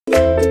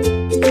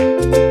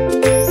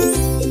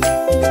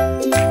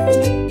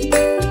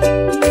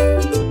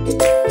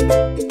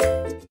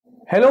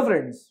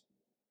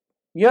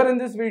Here in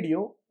this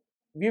video,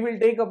 we will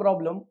take a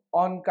problem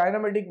on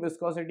kinematic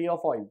viscosity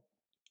of oil.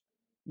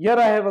 Here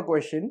I have a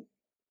question.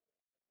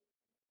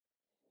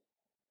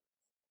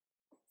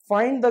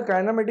 Find the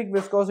kinematic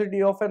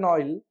viscosity of an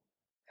oil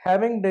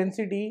having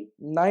density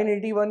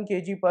 981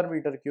 kg per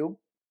meter cube.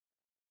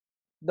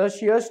 The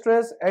shear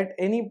stress at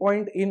any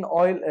point in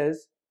oil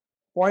is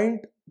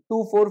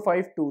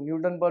 0.2452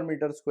 Newton per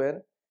meter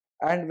square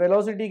and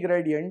velocity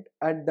gradient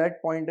at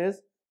that point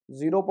is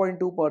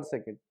 0.2 per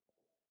second.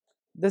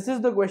 This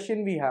is the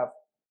question we have.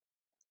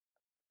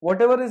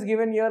 Whatever is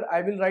given here,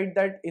 I will write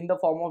that in the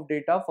form of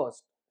data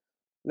first.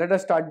 Let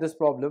us start this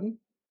problem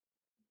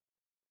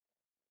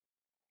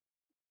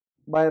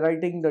by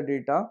writing the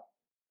data.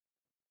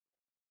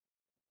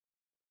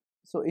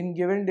 So in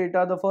given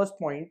data, the first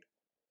point,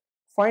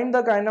 find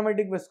the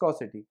kinematic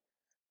viscosity.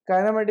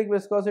 Kinematic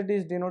viscosity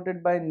is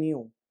denoted by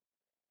nu.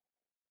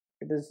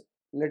 It is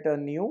letter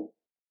nu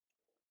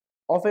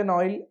of an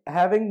oil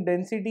having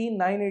density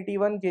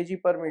 981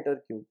 kg per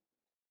meter cube.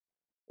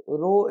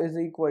 Rho is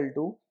equal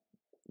to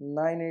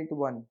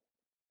 981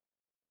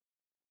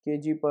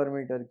 kg per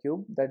meter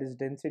cube, that is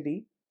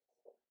density.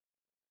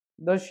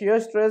 The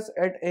shear stress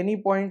at any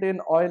point in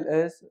oil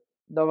is,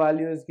 the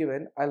value is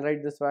given, I'll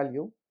write this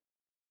value.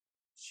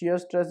 Shear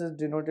stress is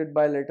denoted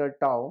by letter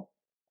tau.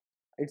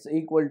 It's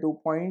equal to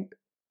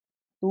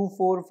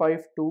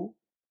 0.2452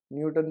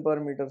 Newton per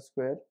meter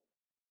square.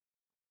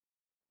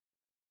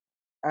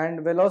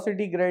 And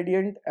velocity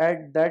gradient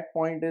at that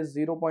point is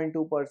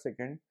 0.2 per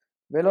second.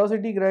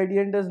 Velocity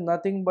gradient is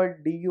nothing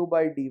but du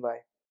by dy.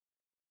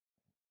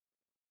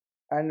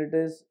 And it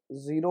is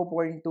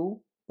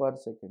 0.2 per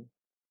second.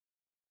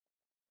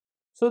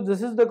 So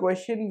this is the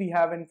question we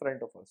have in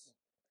front of us.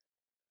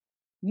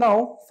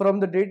 Now,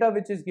 from the data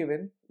which is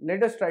given,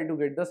 let us try to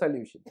get the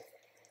solution.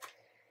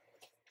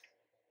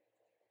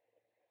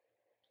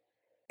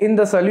 In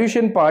the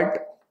solution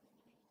part,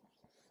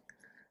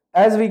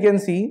 as we can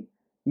see,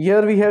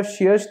 here we have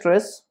shear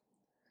stress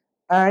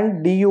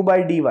and du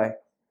by dy.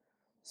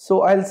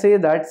 So I'll say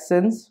that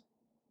since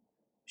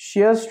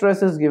shear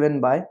stress is given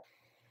by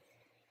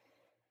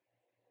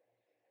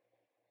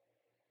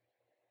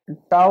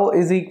tau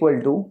is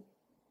equal to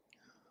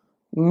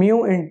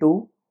mu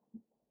into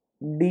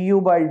du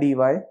by dy,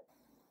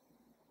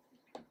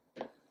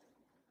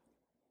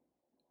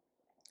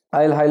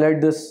 I'll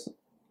highlight this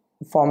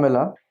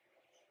formula.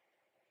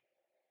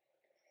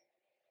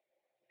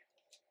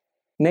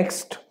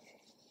 Next,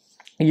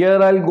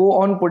 here I'll go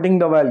on putting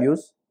the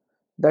values.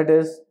 That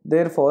is,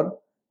 therefore,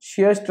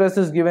 shear stress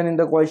is given in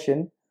the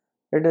question.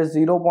 It is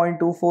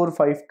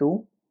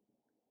 0.2452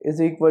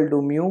 is equal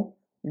to mu.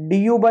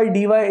 Du by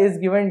dy is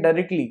given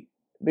directly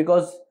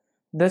because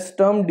this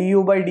term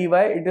du by dy,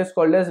 it is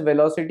called as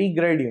velocity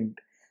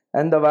gradient,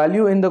 and the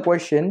value in the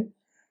question,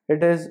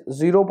 it is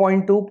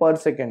 0.2 per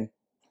second.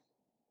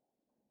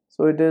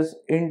 So it is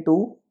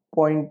into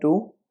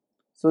 0.2.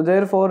 So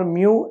therefore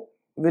mu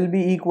will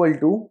be equal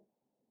to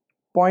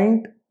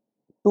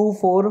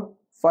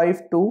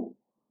 0.2452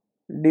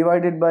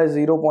 divided by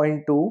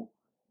 0.2,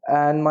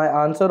 and my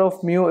answer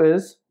of mu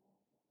is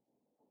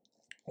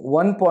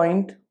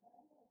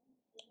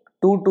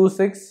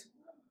 1.226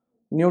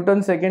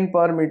 Newton second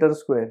per meter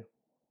square.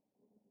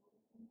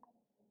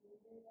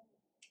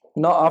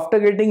 Now after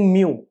getting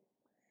mu,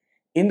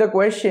 in the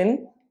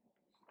question,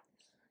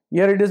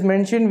 here it is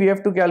mentioned we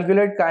have to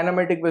calculate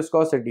kinematic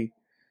viscosity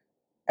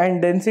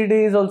and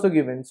density is also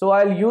given. So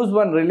I'll use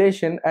one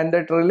relation, and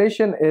that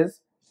relation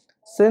is,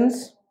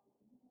 since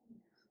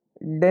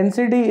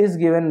density is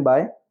given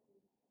by,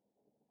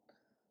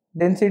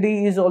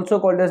 density is also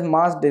called as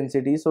mass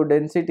density, so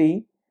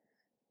density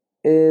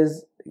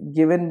is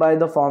given by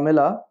the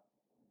formula,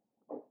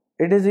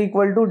 it is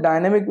equal to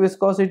dynamic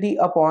viscosity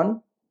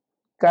upon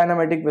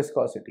kinematic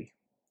viscosity.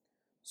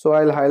 So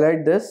I'll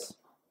highlight this.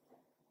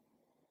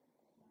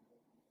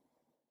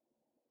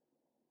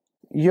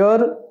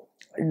 Here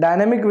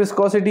dynamic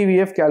viscosity we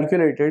have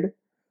calculated,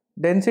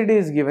 density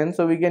is given,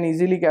 so we can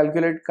easily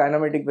calculate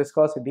kinematic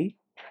viscosity.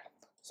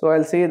 So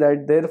I'll say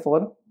that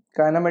therefore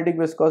kinematic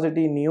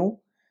viscosity nu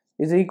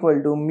is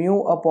equal to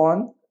mu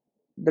upon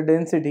the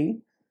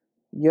density.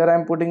 Here I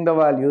am putting the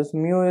values.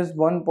 Mu is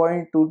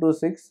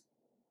 1.226,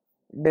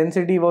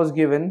 density was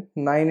given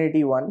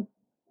 981.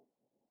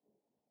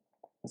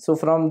 So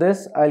from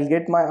this I'll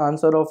get my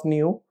answer of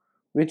nu,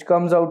 which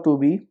comes out to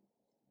be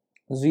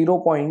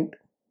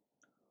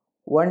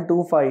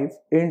 0.125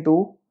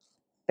 into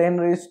 10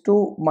 raised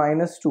to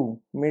minus 2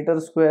 meter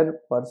square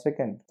per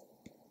second.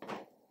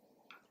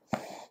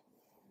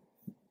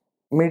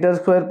 Meter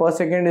square per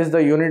second is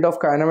the unit of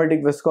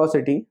kinematic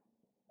viscosity,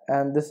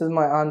 and this is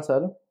my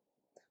answer.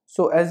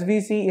 So as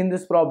we see in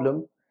this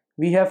problem,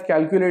 we have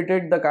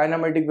calculated the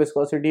kinematic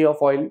viscosity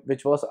of oil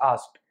which was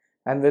asked,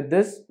 and with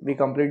this we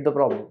complete the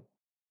problem.